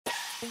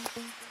Hello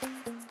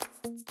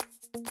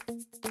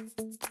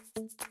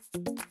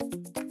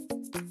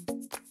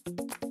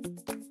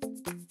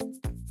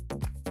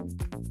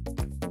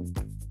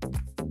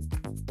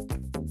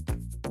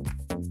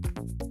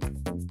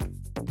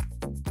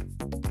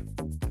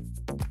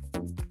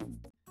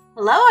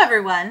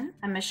everyone,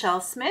 I'm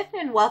Michelle Smith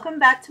and welcome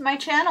back to my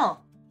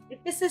channel.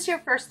 If this is your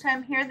first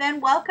time here,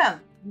 then welcome.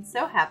 I'm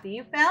so happy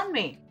you found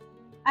me.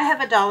 I have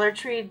a Dollar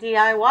Tree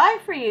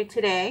DIY for you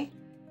today.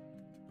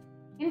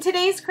 In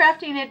today's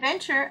crafting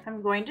adventure,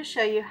 I'm going to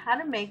show you how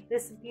to make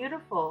this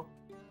beautiful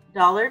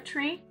Dollar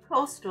Tree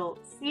Coastal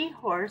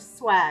Seahorse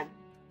Swag.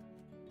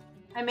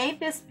 I made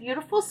this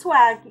beautiful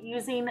swag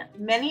using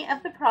many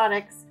of the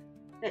products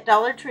that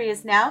Dollar Tree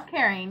is now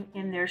carrying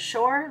in their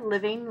Shore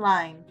Living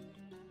line.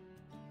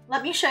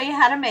 Let me show you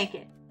how to make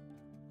it.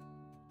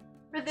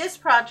 For this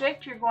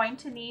project, you're going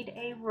to need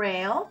a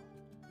rail,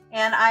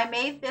 and I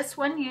made this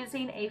one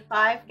using a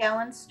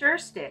 5-gallon stir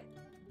stick.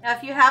 Now,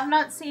 if you have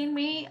not seen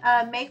me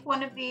make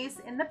one of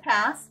these in the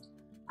past,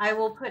 I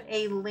will put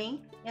a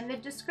link in the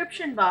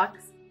description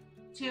box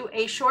to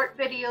a short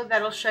video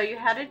that'll show you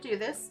how to do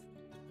this.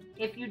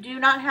 If you do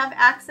not have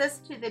access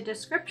to the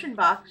description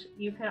box,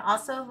 you can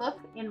also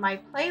look in my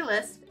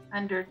playlist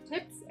under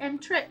Tips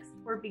and Tricks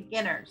for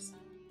Beginners.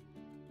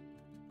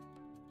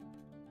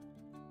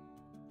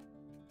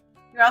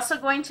 You're also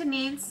going to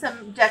need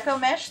some deco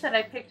mesh that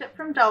I picked up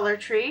from Dollar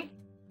Tree.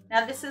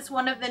 Now this is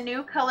one of the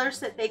new colors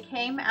that they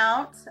came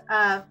out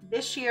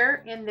this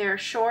year in their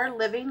Shore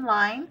Living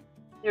line.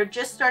 They're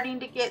just starting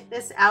to get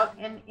this out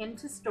and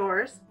into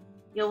stores.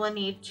 You'll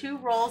need 2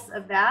 rolls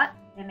of that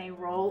and a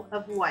roll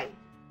of white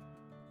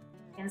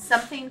and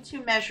something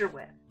to measure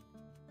with.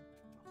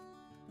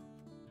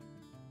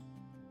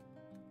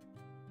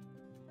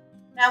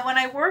 Now when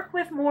I work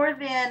with more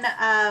than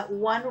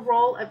 1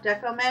 roll of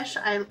deco mesh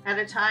at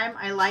a time,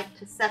 I like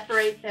to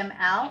separate them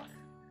out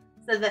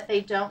so that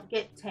they don't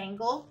get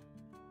tangled.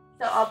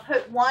 So I'll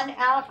put 1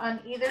 out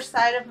on either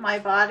side of my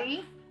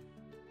body,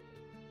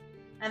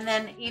 and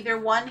then either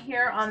 1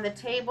 here on the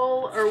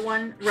table or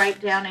 1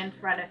 right down in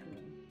front of me.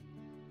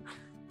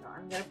 So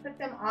I'm going to put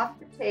them off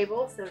the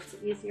table so it's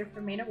easier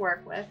for me to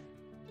work with.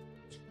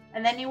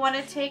 And then you want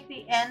to take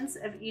the ends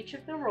of each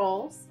of the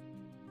rolls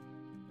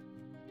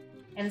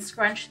and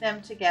scrunch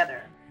them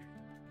together.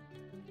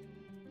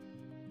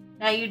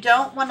 Now you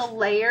don't want to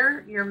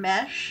layer your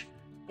mesh.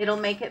 It'll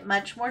make it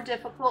much more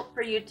difficult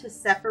for you to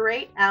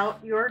separate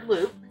out your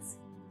loops.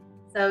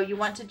 So you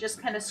want to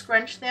just kind of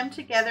scrunch them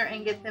together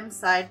and get them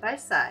side by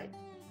side.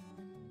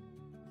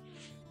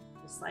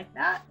 Just like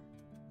that.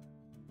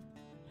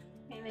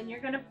 And then you're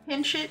going to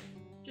pinch it.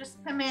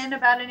 Just come in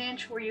about 1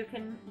 inch where you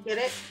can get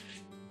it.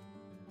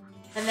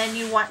 And then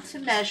you want to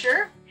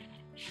measure.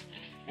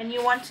 And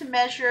you want to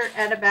measure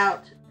at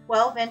about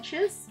 12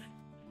 inches.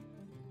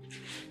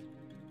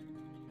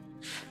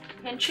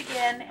 Pinch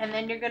again, and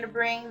then you're going to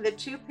bring the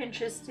 2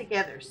 pinches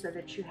together so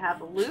that you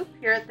have a loop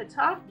here at the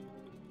top.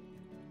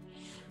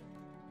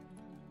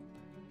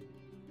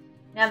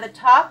 Now the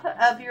top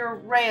of your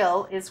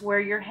rail is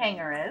where your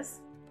hanger is.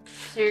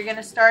 So you're going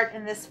to start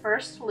in this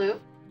first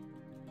loop,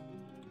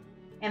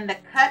 and the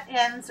cut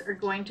ends are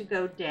going to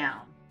go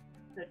down.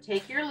 So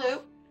take your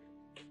loop,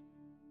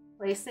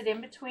 place it in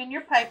between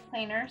your pipe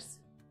cleaners.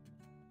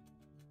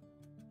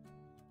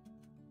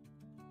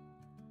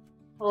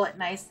 Pull it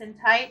nice and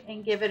tight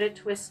and give it a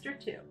twist or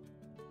 2.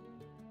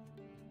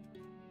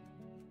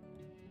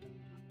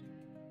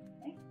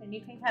 Okay, and you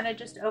can kind of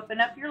just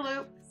open up your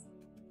loops.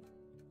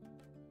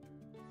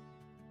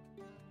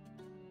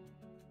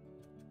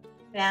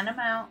 Fan them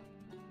out.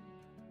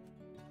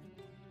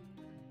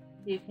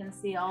 You can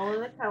see all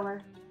of the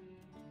color.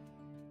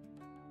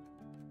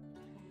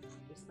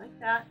 Just like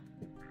that.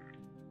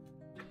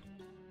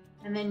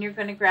 And then you're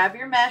going to grab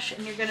your mesh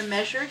and you're going to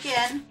measure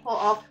again. Pull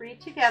all 3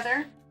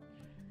 together.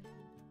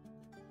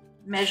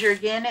 Measure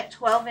again at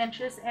 12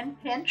 inches and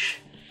pinch.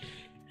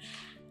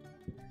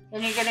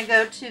 Then you're going to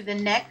go to the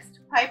next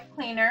pipe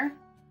cleaner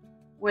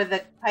where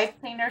the pipe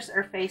cleaners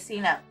are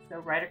facing up. So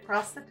right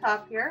across the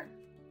top here.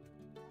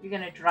 You're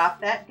going to drop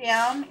that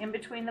down in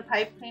between the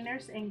pipe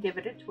cleaners and give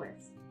it a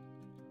twist.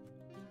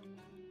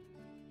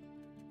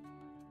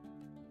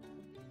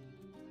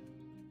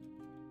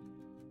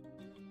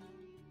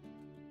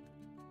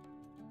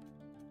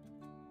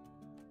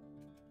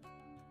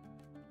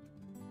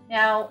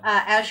 Now,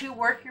 as you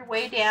work your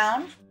way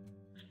down,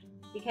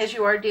 because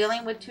you are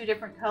dealing with 2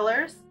 different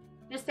colors,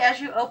 just as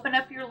you open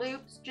up your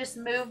loops, just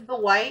move the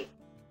white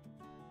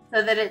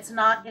so that it's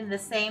not in the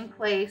same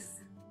place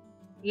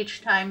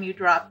each time you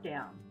drop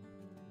down.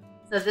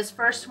 So this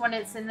first one,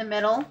 it's in the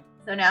middle.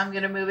 So now I'm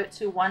going to move it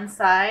to one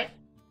side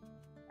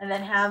and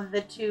then have the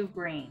 2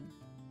 green.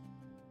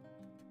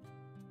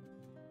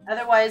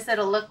 Otherwise,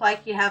 it'll look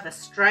like you have a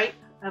stripe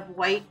of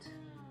white,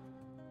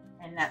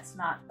 and that's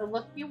not the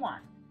look you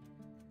want.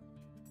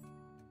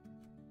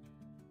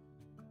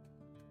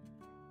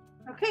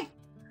 Okay,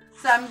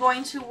 so I'm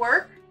going to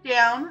work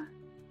down,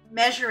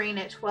 measuring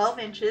at 12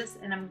 inches,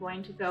 and I'm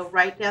going to go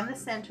right down the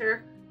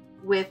center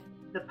with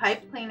the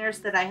pipe cleaners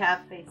that I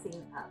have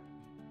facing up.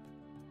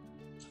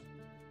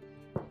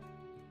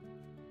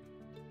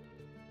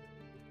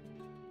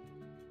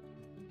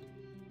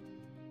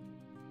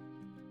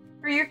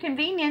 your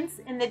convenience,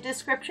 in the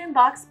description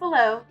box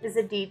below is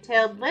a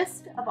detailed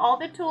list of all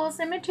the tools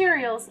and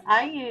materials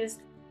I used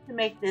to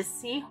make this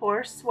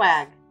Seahorse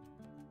Swag.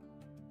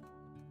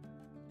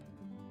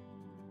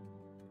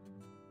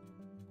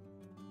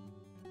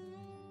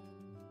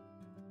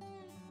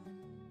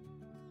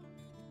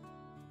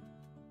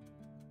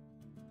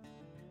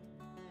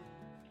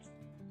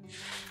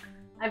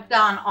 I've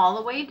gone all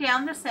the way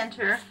down the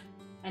center,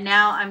 and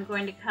now I'm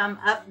going to come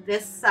up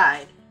this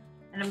side,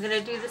 and I'm going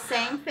to do the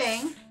same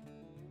thing.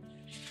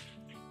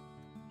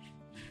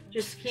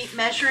 Just keep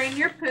measuring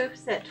your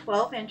poofs at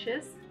 12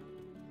 inches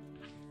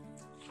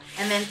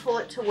and then pull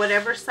it to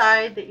whatever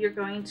side that you're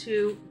going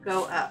to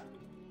go up.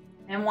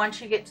 And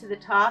once you get to the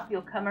top,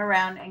 you'll come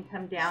around and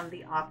come down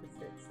the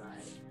opposite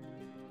side.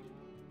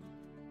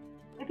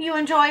 If you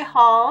enjoy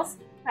hauls,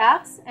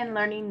 crafts, and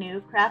learning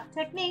new craft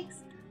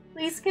techniques,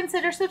 please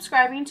consider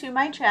subscribing to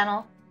my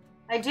channel.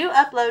 I do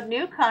upload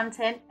new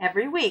content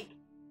every week,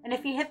 and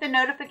if you hit the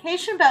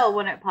notification bell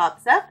when it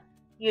pops up,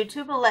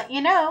 YouTube will let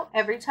you know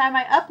every time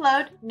I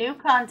upload new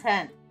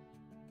content.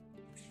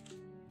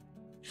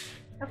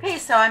 Okay,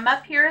 so I'm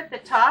up here at the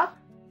top.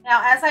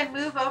 Now as I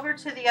move over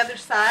to the other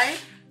side,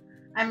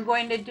 I'm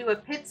going to do a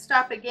pit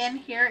stop again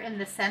here in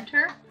the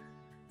center.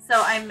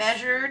 So I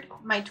measured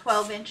my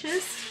 12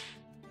 inches,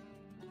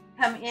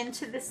 come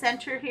into the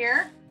center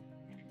here,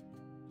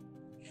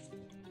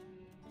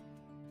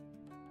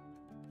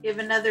 give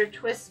another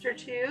twist or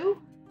two.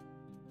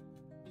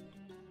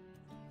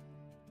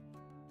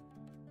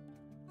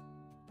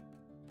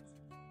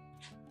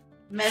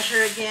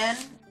 Measure again,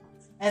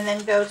 and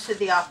then go to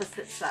the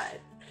opposite side.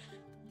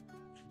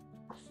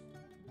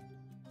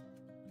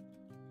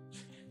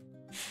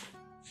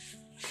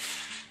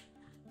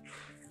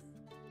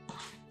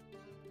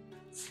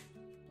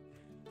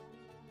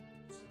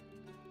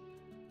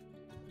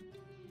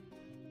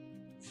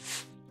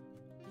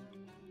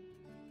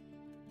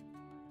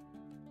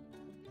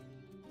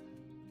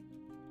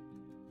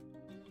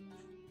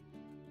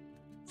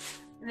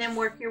 And then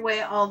work your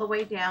way all the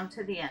way down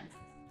to the end.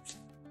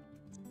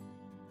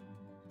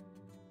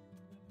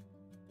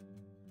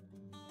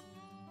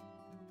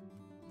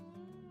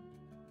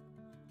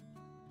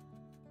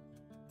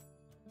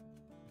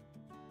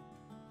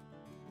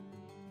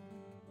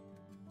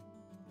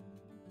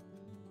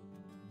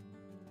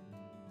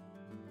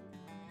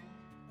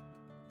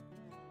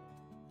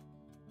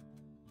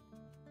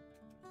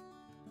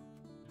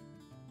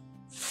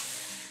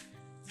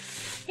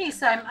 Okay,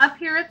 so I'm up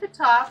here at the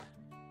top,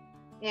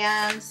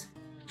 and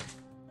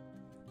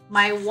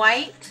my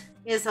white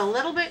is a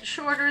little bit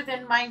shorter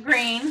than my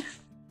green,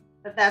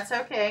 but that's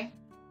okay.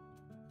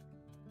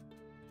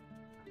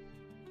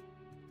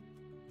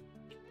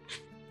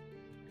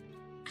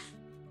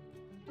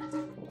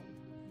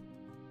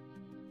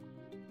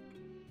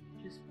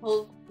 Just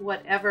pull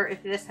whatever,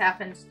 if this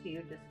happens to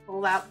you, just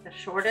pull out the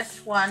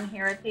shortest one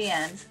here at the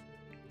end.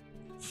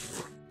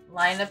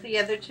 Line up the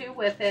other two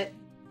with it.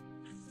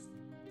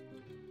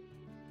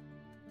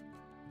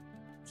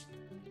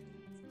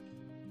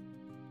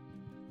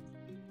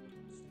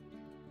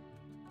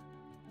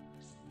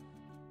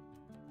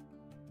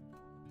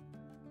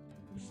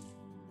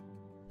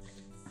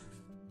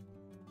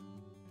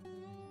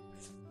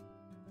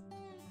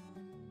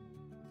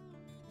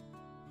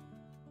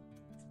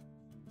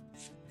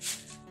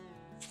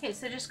 Okay,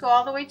 so just go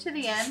all the way to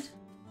the end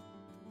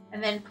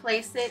and then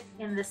place it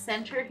in the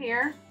center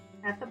here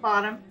at the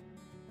bottom.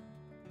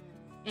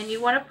 And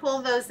you want to pull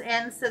those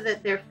ends so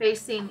that they're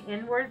facing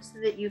inward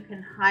so that you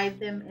can hide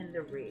them in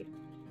the wreath.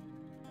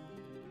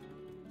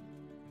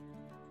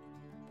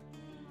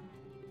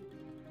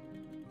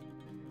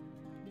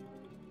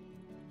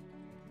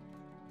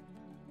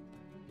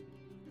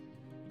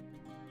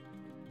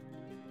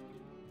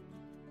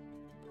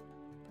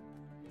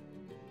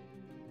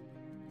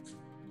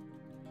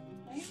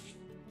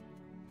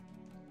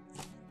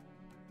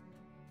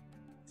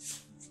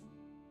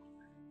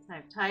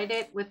 I've tied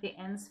it with the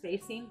ends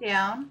facing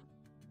down,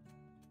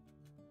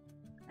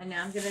 and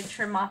now I'm going to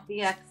trim off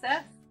the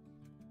excess.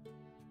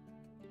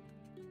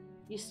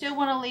 You still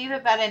want to leave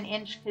about an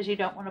inch because you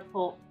don't want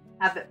to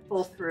have it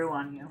pull through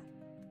on you.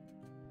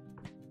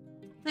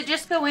 So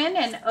just go in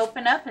and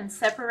open up and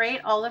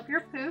separate all of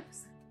your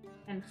poofs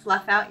and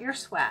fluff out your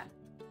swag.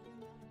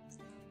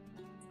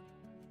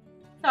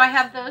 So I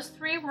have those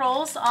 3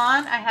 rolls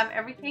on. I have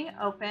everything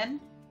open,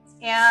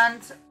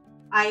 and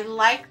I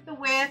like the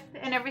width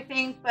and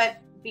everything, but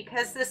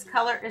because this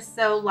color is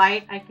so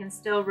light, I can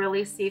still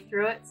really see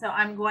through it. So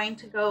I'm going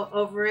to go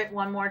over it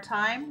one more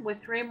time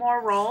with 3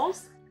 more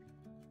rolls.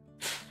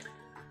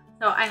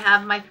 So I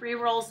have my 3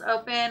 rolls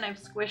open.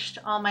 I've squished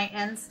all my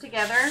ends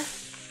together.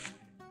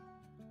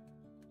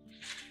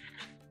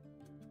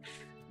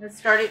 Let's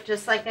start it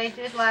just like I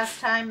did last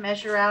time.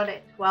 Measure out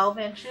at 12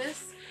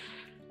 inches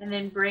and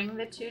then bring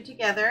the 2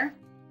 together.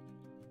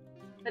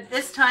 But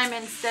this time,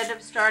 instead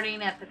of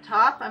starting at the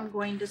top, I'm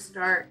going to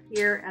start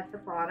here at the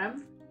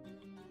bottom.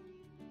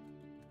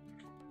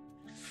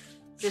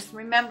 Just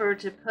remember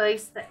to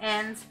place the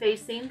ends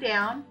facing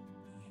down.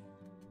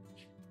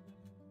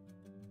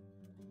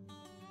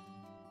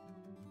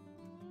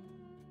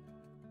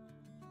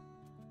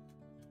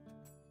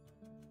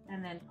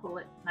 and then pull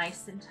it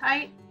nice and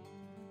tight.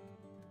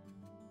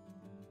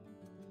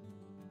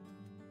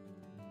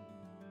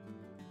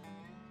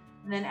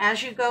 And then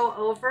as you go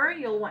over,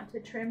 you'll want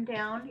to trim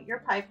down your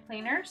pipe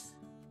cleaners.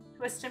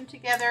 Twist them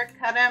together,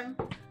 cut them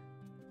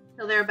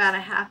till they're about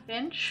a 1/2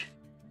 inch,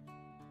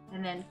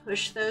 and then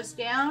push those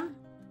down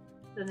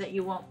so that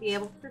you won't be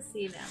able to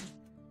see them.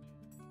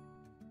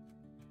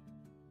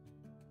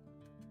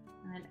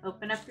 And then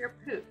open up your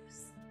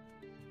poofs.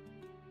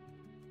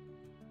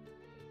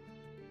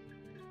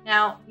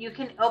 Now you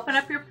can open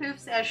up your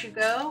poofs as you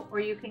go,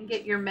 or you can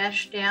get your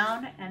mesh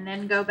down and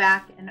then go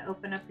back and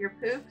open up your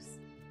poofs.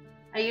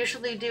 I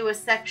usually do a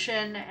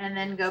section and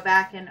then go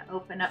back and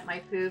open up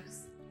my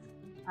poofs.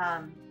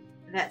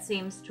 That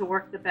seems to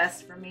work the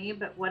best for me,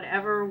 but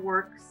whatever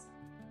works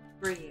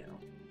for you.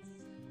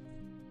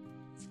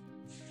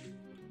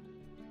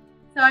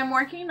 So I'm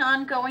working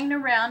on going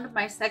around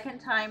my second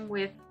time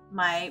with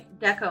my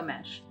deco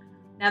mesh.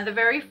 Now the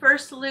very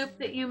first loop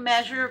that you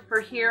measure for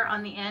here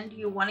on the end,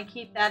 you want to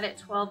keep that at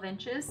 12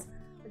 inches.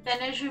 But then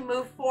as you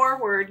move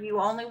forward, you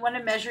only want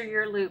to measure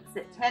your loops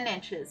at 10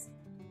 inches.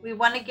 We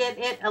want to get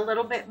it a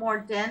little bit more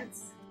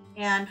dense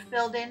and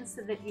filled in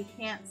so that you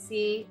can't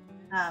see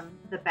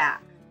the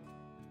back.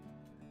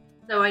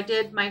 So I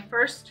did my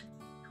first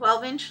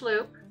 12-inch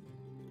loop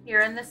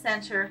here in the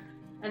center,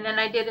 and then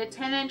I did a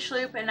 10-inch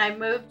loop and I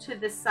moved to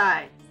the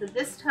side. So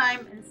this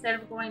time, instead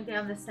of going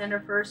down the center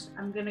first,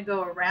 I'm going to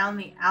go around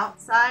the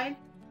outside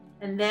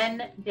and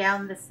then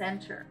down the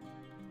center.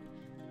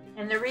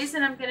 And the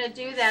reason I'm going to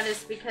do that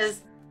is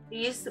because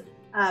these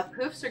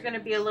poofs are going to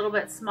be a little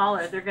bit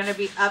smaller. They're going to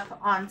be up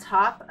on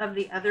top of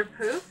the other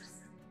poofs.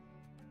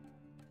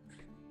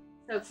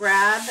 So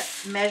grab,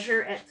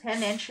 measure at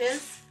 10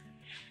 inches,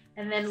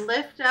 and then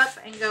lift up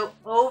and go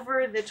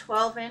over the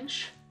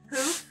 12-inch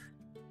poof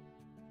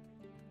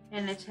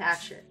and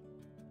attach it.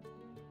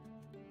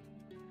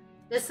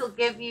 This will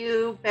give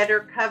you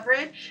better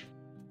coverage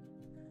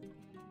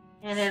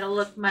and it'll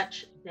look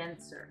much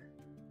denser.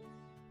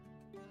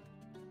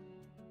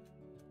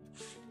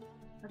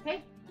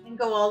 Okay, and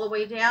go all the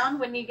way down.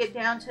 When you get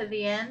down to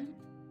the end,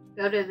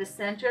 go to the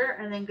center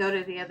and then go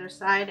to the other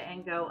side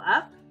and go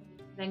up.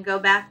 Then go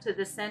back to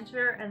the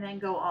center and then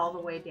go all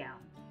the way down,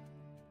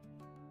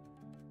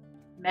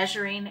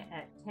 measuring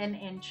at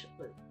 10-inch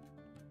loop.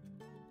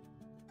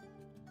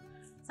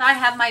 So I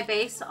have my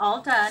base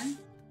all done,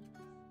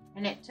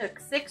 and it took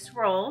 6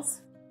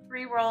 rolls,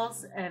 3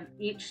 rolls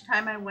each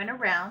time I went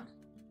around.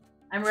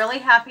 I'm really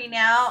happy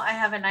now. I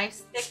have a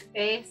nice thick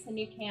base and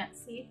you can't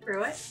see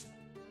through it.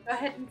 Go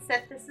ahead and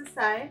set this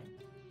aside.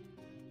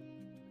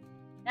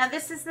 Now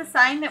this is the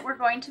sign that we're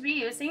going to be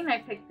using. I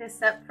picked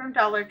this up from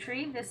Dollar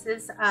Tree. This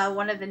is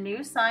one of the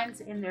new signs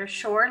in their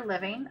Shore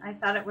Living. I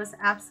thought it was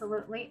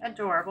absolutely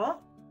adorable.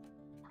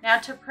 Now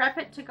to prep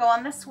it to go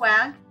on the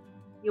swag,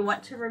 you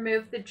want to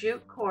remove the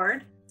jute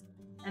cord,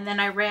 and then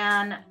I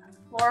ran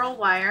floral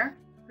wire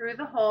through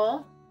the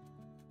hole,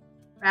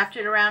 wrapped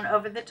it around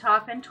over the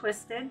top and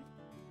twisted,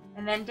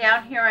 and then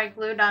down here I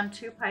glued on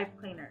 2 pipe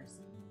cleaners.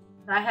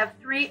 So I have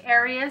 3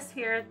 areas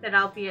here that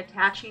I'll be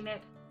attaching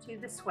it to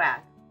the swag.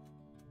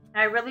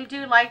 I really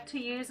do like to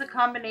use a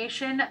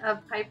combination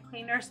of pipe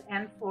cleaners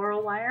and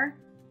floral wire,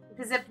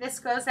 because if this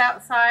goes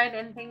outside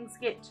and things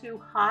get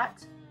too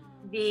hot,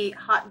 the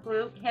hot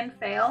glue can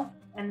fail,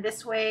 and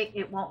this way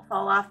it won't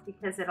fall off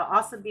because it'll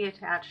also be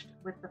attached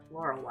with the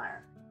floral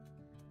wire.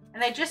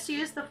 And I just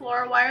used the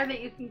floral wire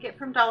that you can get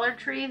from Dollar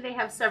Tree. They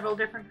have several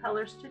different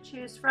colors to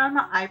choose from.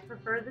 I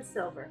prefer the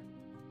silver.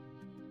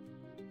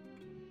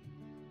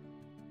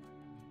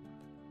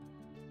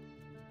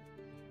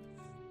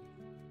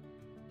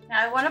 Now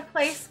I want to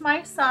place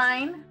my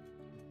sign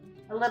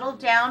a little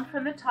down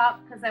from the top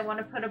because I want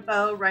to put a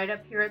bow right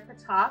up here at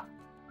the top,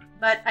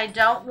 but I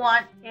don't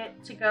want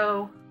it to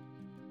go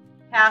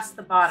past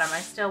the bottom.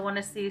 I still want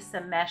to see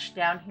some mesh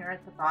down here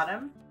at the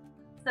bottom.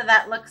 So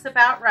that looks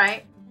about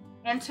right.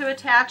 And to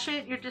attach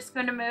it, you're just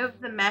going to move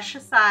the mesh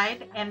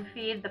aside and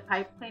feed the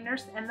pipe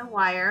cleaners and the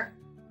wire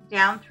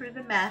down through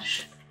the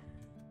mesh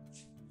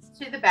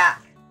to the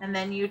back. And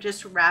then you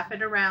just wrap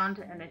it around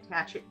and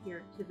attach it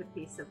here to the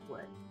piece of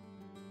wood.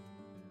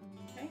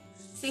 Okay.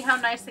 See how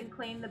nice and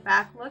clean the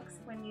back looks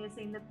when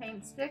using the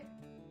paint stick?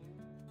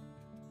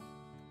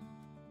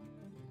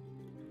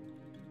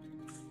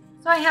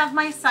 So I have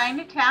my sign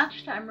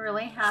attached. I'm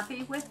really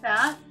happy with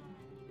that.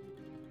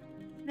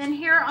 Then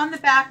here on the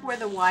back where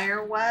the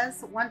wire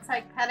was, once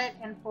I cut it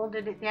and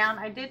folded it down,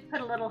 I did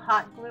put a little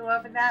hot glue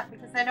over that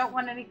because I don't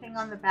want anything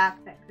on the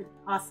back that could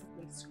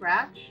possibly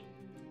scratch.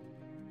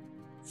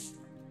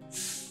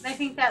 I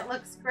think that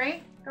looks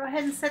great. Go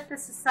ahead and set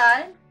this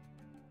aside.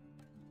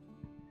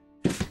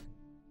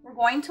 We're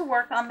going to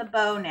work on the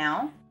bow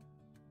now.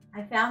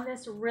 I found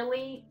this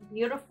really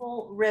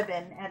beautiful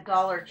ribbon at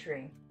Dollar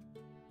Tree.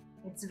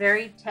 It's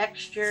very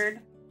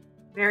textured,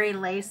 very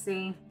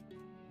lacy.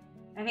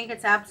 I think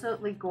it's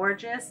absolutely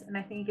gorgeous, and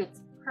I think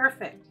it's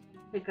perfect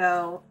to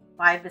go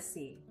by the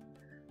sea.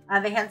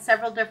 They had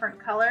several different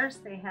colors.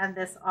 They had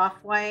this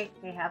off-white,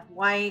 they have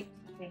white,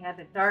 they had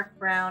a dark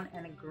brown,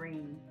 and a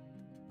green.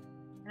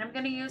 And I'm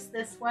going to use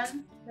this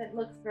one that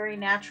looks very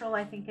natural.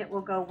 I think it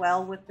will go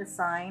well with the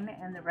sign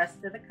and the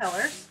rest of the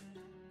colors.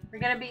 We're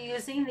going to be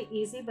using the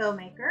Easy Bow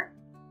Maker.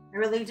 I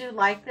really do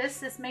like this.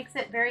 This makes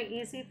it very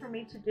easy for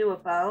me to do a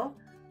bow.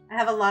 I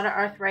have a lot of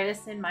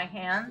arthritis in my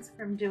hands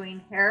from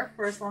doing hair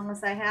for as long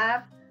as I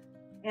have.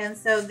 And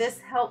so this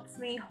helps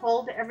me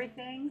hold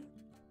everything.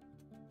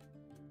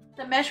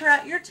 So measure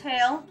out your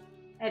tail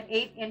at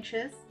 8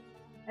 inches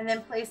and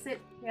then place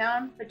it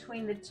down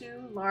between the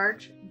two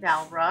large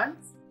dowel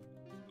rods.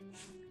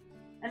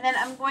 And then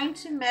I'm going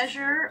to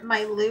measure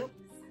my loops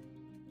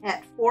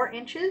at 4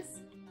 inches.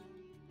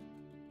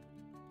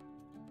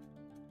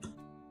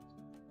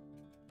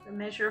 So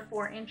measure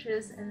 4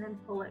 inches and then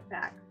pull it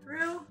back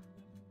through.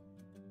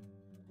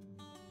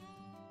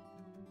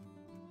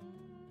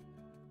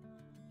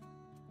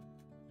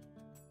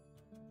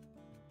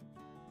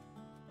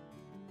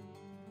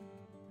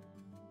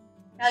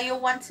 Now you'll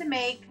want to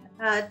make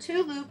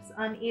 2 loops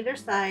on either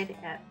side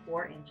at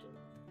 4 inches.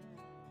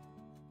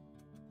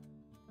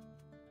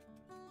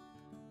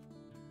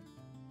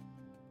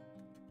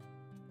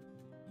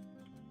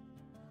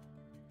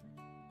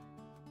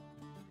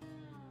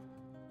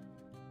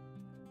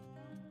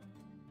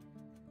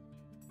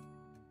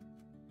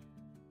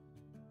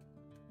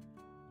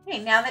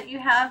 Okay, now that you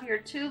have your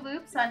 2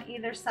 loops on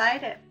either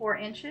side at 4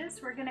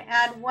 inches, we're going to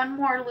add 1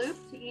 more loop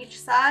to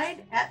each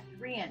side at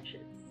 3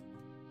 inches.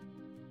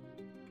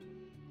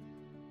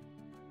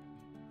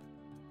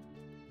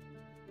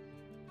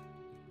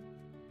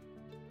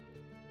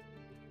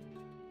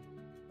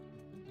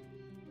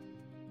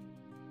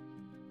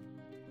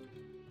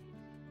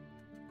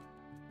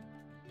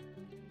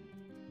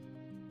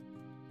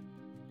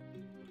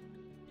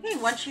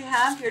 Okay, once you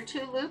have your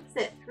 2 loops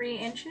at 3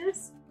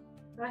 inches,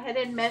 go ahead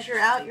and measure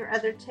out your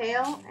other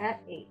tail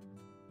at 8.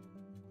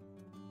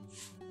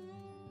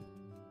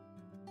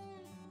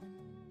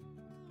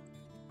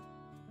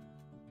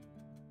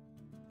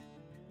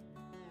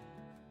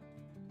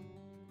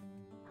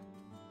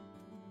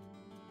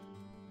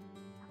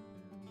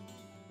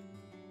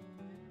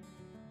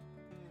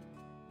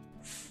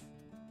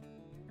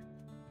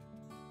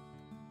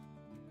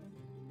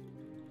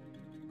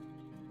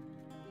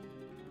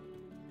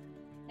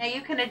 Now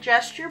you can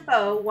adjust your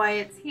bow while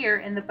it's here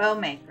in the bow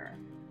maker.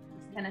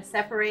 Just kind of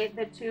separate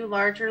the 2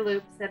 larger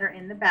loops that are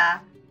in the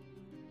back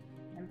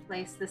and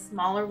place the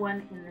smaller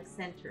one in the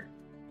center.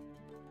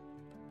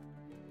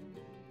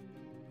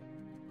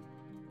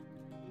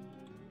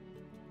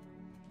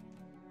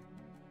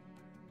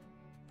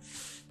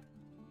 If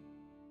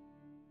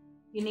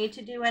you need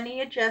to do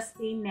any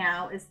adjusting,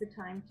 now is the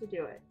time to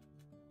do it.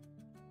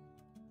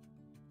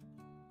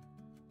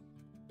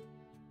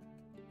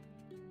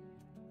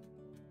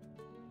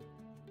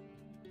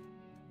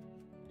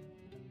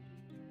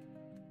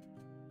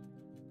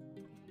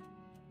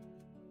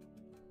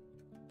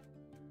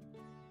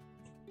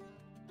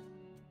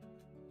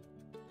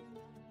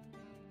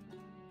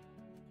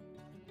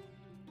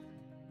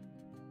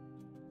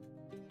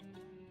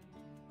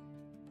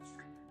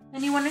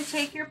 Then you want to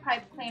take your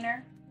pipe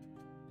cleaner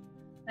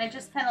and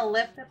just kind of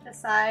lift up the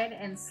side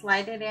and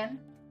slide it in.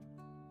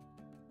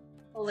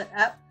 Pull it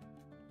up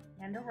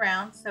and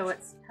around so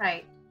it's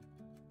tight.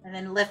 And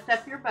then lift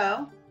up your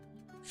bow.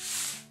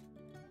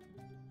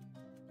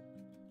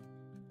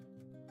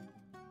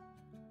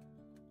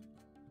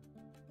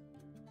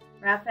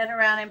 Wrap that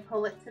around and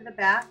pull it to the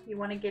back. You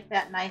want to get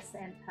that nice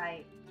and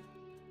tight.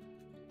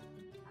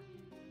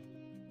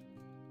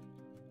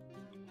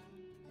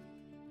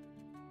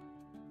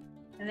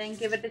 And then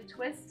give it a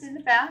twist in the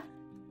back.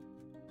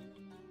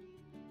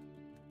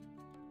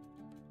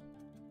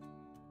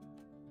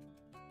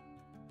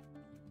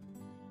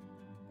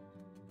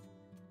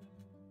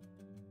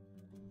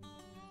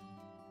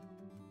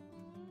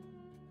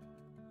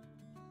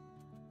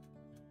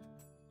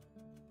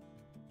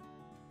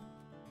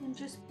 And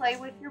just play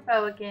with your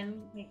bow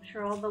again. Make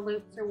sure all the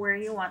loops are where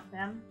you want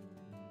them.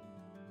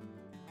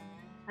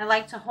 I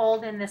like to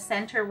hold in the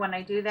center when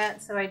I do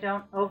that so I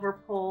don't over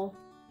pull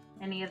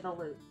any of the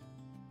loops.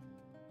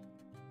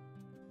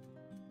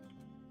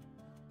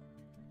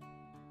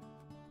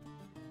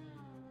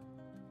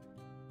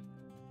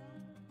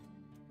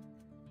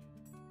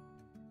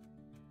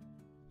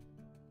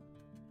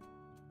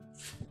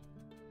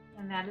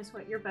 And that is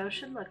what your bow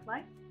should look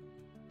like.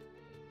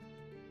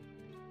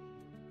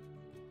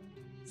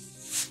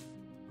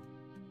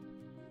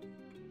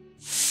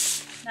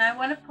 Now I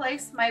want to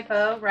place my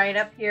bow right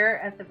up here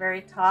at the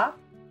very top.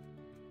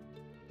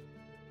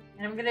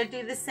 And I'm going to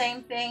do the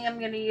same thing. I'm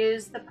going to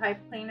use the pipe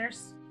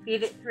cleaners,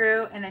 feed it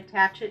through and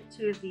attach it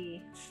to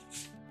the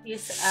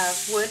piece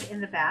of wood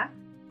in the back.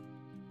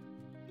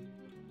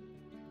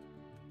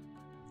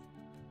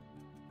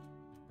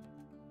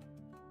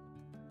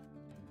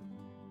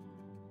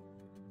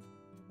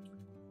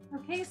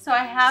 Okay, so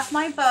I have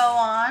my bow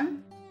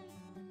on.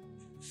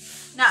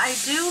 Now I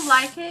do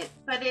like it,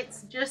 but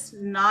it's just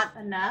not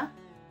enough.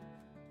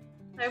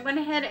 So I went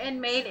ahead and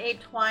made a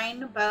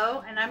twine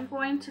bow, and I'm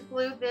going to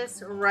glue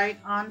this right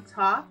on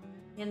top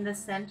in the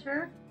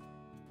center.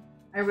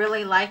 I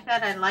really like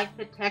that. I like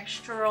the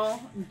textural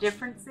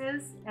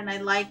differences, and I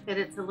like that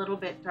it's a little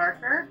bit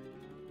darker.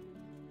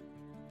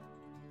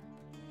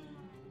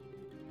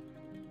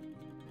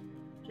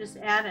 Just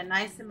add a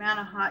nice amount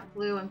of hot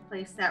glue and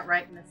place that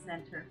right in the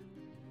center.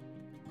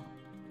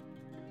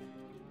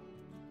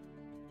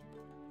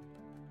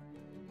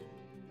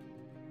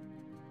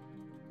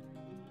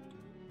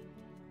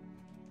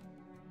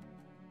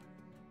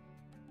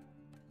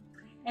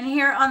 And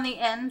here on the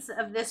ends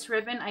of this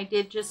ribbon, I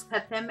did just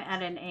cut them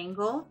at an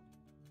angle.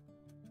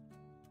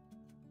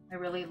 I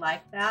really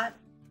like that.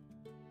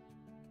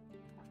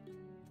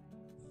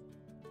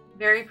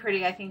 Very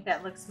pretty. I think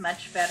that looks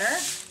much better.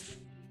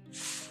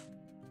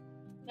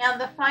 Now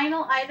the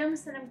final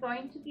items that I'm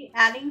going to be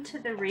adding to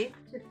the wreath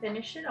to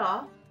finish it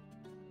off.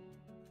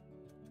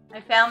 I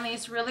found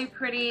these really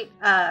pretty,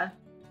 what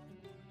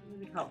do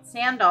we call it,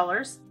 sand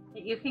dollars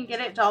that you can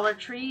get at Dollar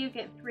Tree. You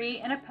get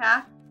 3 in a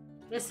pack.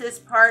 This is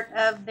part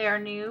of their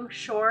new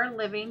Shore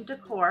Living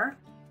decor.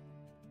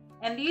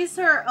 And these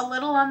are a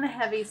little on the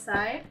heavy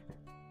side.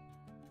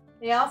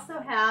 They also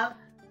have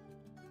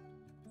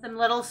some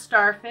little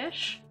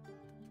starfish,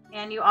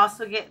 and you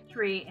also get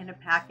 3 in a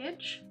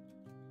package.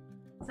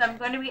 So I'm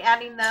going to be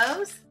adding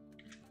those.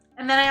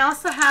 And then I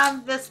also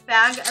have this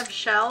bag of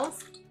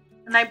shells,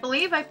 and I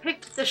believe I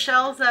picked the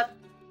shells up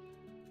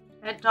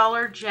at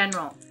Dollar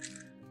General.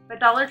 But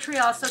Dollar Tree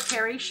also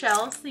carries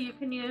shells, so you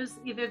can use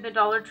either the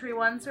Dollar Tree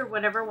ones or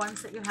whatever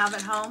ones that you have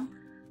at home.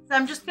 So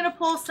I'm just going to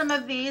pull some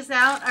of these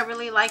out. I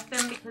really like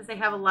them because they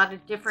have a lot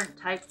of different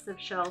types of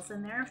shells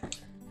in there.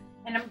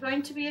 And I'm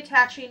going to be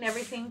attaching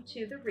everything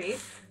to the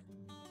wreath.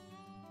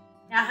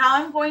 Now how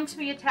I'm going to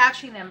be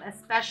attaching them,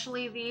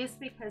 especially these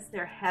because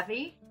they're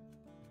heavy,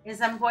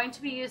 is I'm going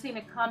to be using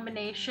a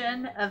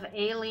combination of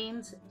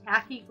Aleene's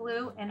tacky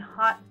glue and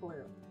hot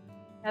glue.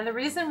 Now the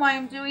reason why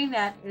I'm doing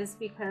that is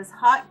because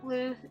hot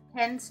glue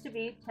tends to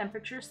be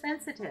temperature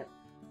sensitive.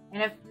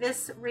 And if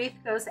this wreath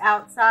goes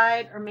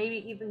outside or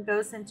maybe even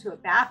goes into a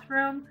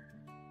bathroom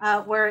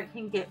where it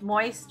can get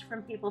moist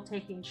from people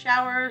taking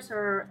showers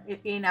or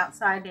it being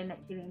outside and it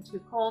getting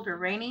too cold or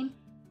raining,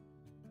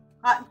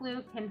 hot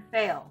glue can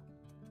fail.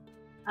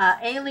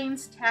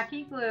 Aleene's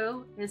tacky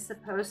glue is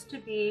supposed to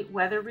be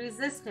weather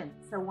resistant.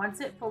 So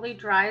once it fully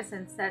dries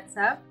and sets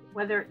up,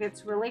 whether it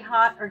gets really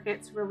hot or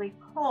gets really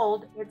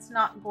cold, it's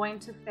not going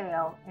to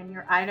fail and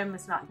your item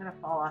is not going to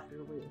fall off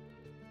your wreath.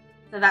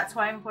 So that's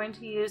why I'm going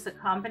to use a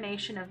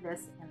combination of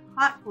this and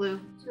hot glue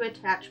to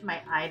attach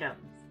my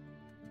items.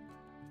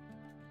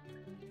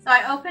 So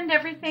I opened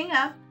everything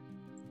up.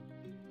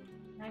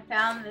 I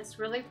found this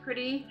really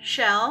pretty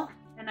shell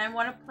and I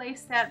want to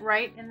place that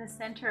right in the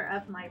center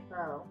of my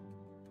bow.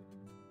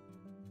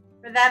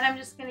 For that, I'm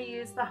just going to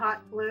use the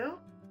hot glue.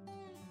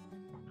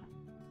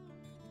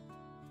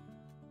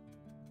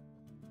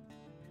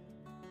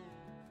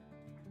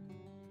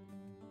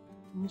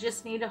 You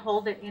just need to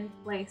hold it in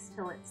place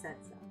till it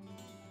sets up.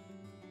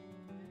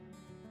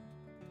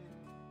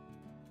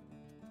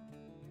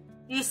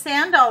 These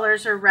sand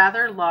dollars are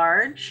rather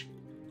large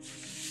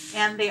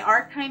and they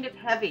are kind of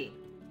heavy.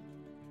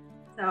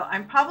 So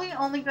I'm probably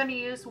only going to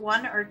use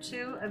 1 or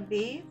 2 of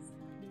these.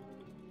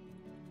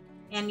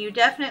 And you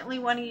definitely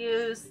want to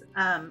use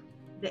the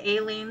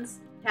Aleene's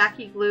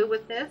tacky glue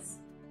with this.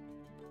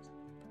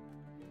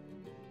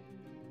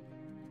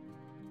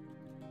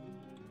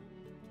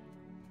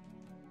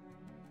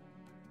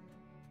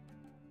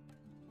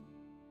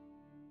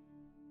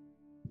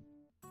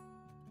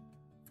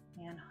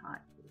 And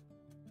hot glue.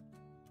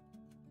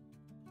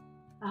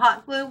 The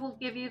hot glue will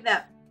give you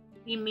that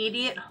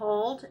immediate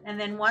hold, and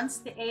then once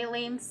the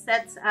Aleene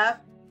sets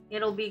up,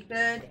 it'll be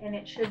good and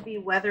it should be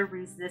weather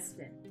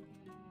resistant.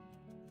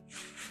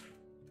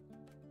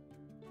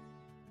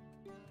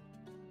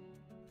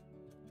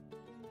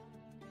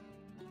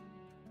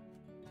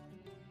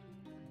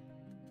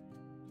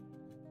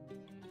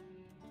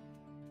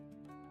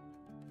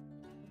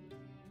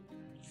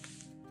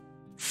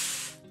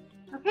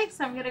 Okay,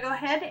 so I'm going to go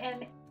ahead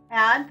and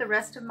add the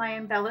rest of my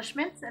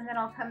embellishments and then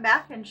I'll come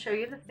back and show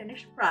you the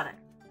finished product.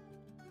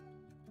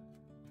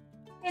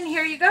 And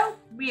here you go.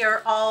 We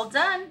are all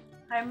done.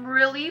 I'm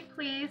really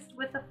pleased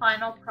with the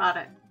final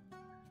product.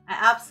 I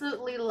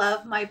absolutely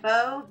love my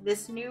bow.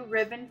 This new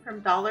ribbon from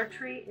Dollar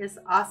Tree is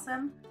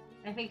awesome.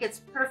 I think it's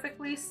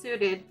perfectly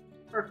suited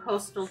for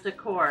coastal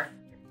decor.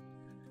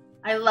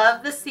 I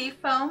love the sea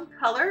foam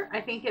color. I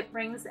think it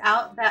brings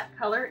out that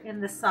color in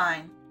the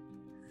sign.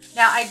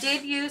 Now I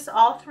did use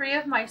all 3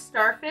 of my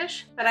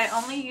starfish, but I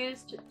only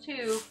used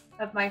 2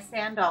 of my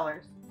sand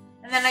dollars.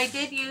 And then I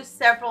did use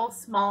several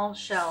small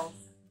shells.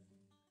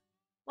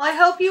 Well, I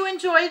hope you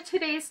enjoyed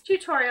today's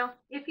tutorial.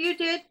 If you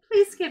did,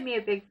 please give me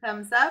a big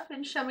thumbs up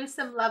and show me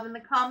some love in the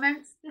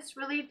comments. This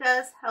really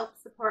does help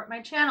support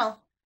my channel.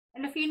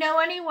 And if you know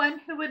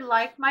anyone who would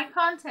like my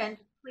content,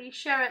 please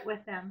share it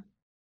with them.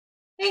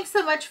 Thanks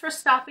so much for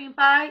stopping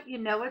by. You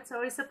know it's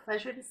always a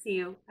pleasure to see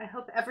you. I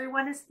hope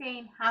everyone is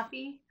staying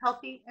happy,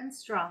 healthy, and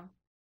strong.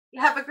 You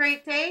have a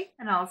great day,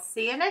 and I'll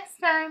see you next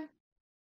time.